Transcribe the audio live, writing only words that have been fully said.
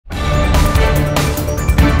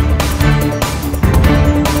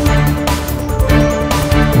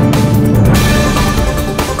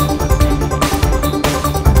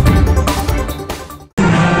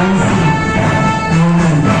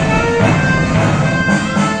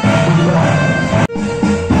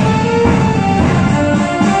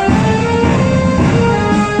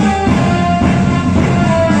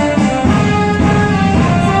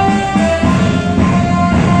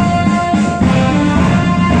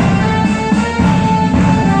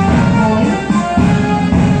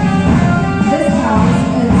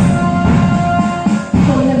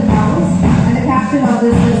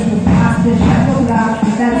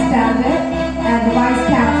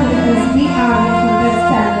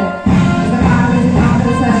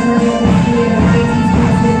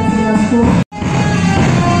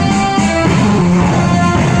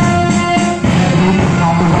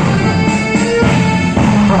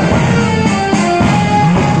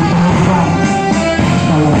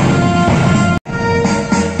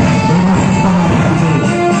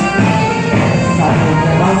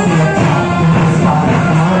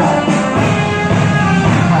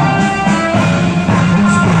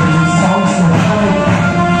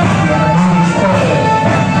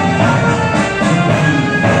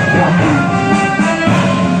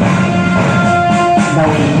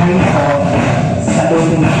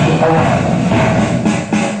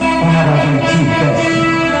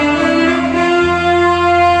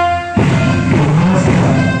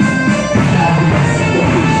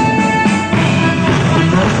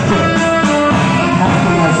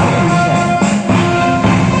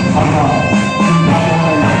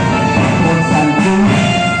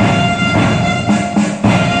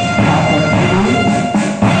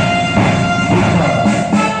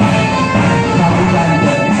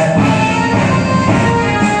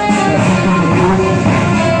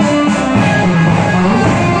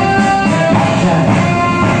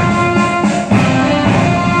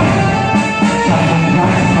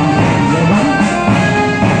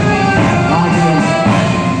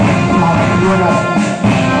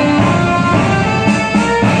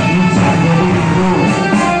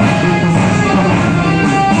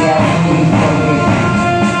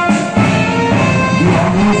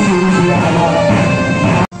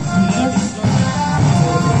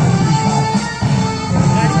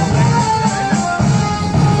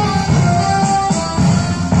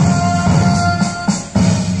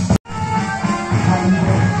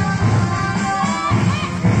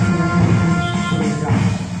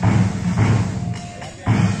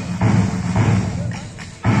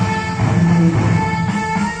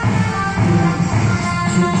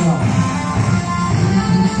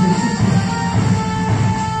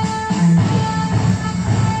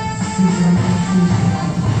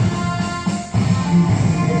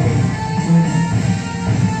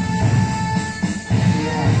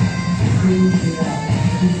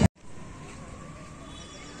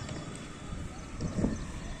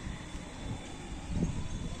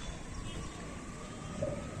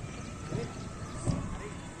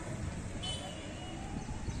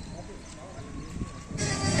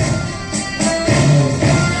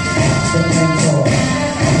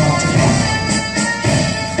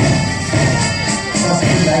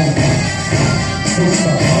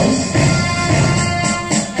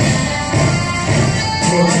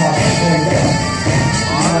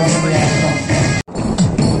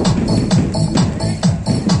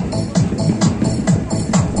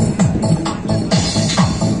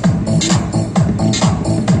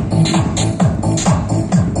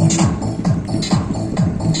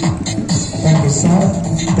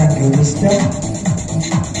Thank you, mister.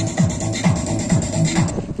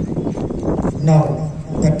 Now,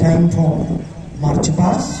 the time for march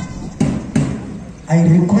past. I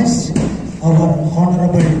request our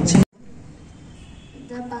Honorable Chief.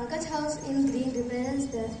 The Pankaj House in green represents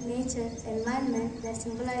the nature environment that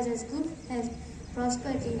symbolizes good health,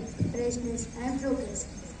 prosperity, freshness and progress.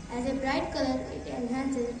 As a bright color, it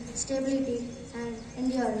enhances stability and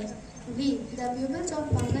endurance. We, the pupils of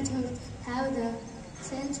Pankaj House, have the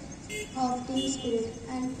sense of team spirit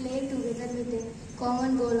and play together with a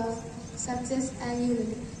common goal of success and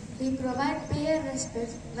unity. We provide player respect,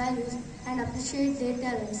 values and appreciate their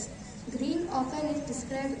talents. Green often is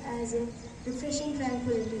described as a refreshing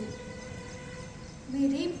tranquility. We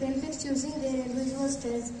reap benefits choosing their individual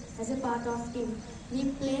strengths as a part of team. We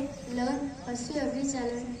play, learn, pursue every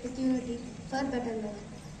challenge with unity for better life.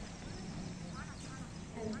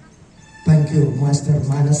 Thank you, Master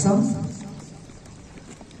Manasam.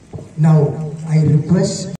 Now, I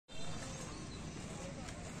request.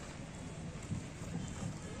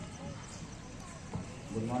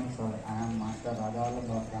 Good morning, sir. I am Master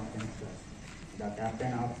Radhavalabh from 10th class, the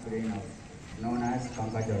captain of Green House, known as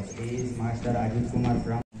Pankaj House. He is Master Ajit Kumar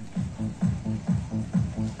from.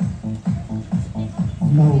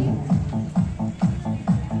 Now,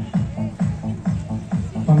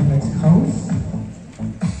 Pankaj House,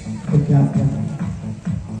 the captain,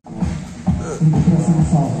 in the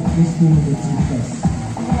presence of distinguished chief guests.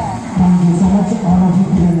 Thank you so much, all of you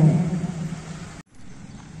together.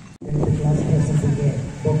 In the class present today,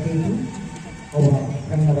 talking to our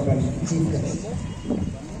honorable chief guest.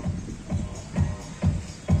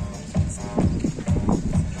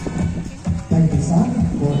 Thank you, sir,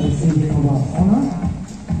 for receiving our honor.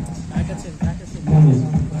 Now,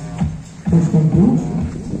 question 2.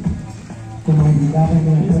 Kumandidara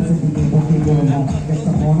ng present today, talking to our guest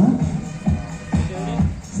of honor.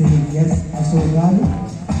 Saying yes, Asogal.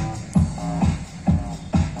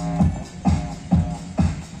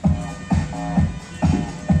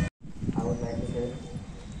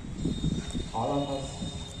 All of us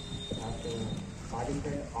have to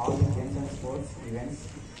participate all the games and sports events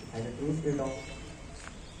as a true spirit of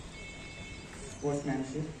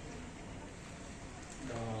sportsmanship.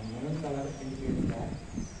 The maroon color indicates that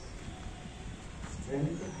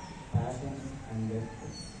strength, passion and depth,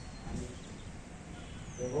 and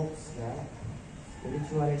evokes the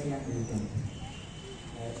spirituality and wisdom.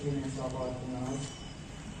 The achievements of our teams,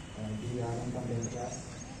 the Adam from 10th class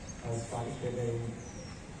has participated in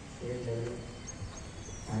state level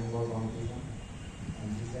handball competition, and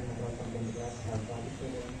this time across from 10th class has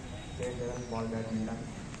participated in state level ball badminton.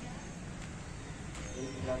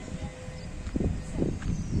 8th class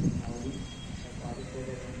has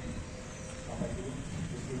participated in kabaddi,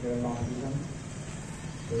 district level competition.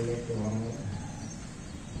 They like to honor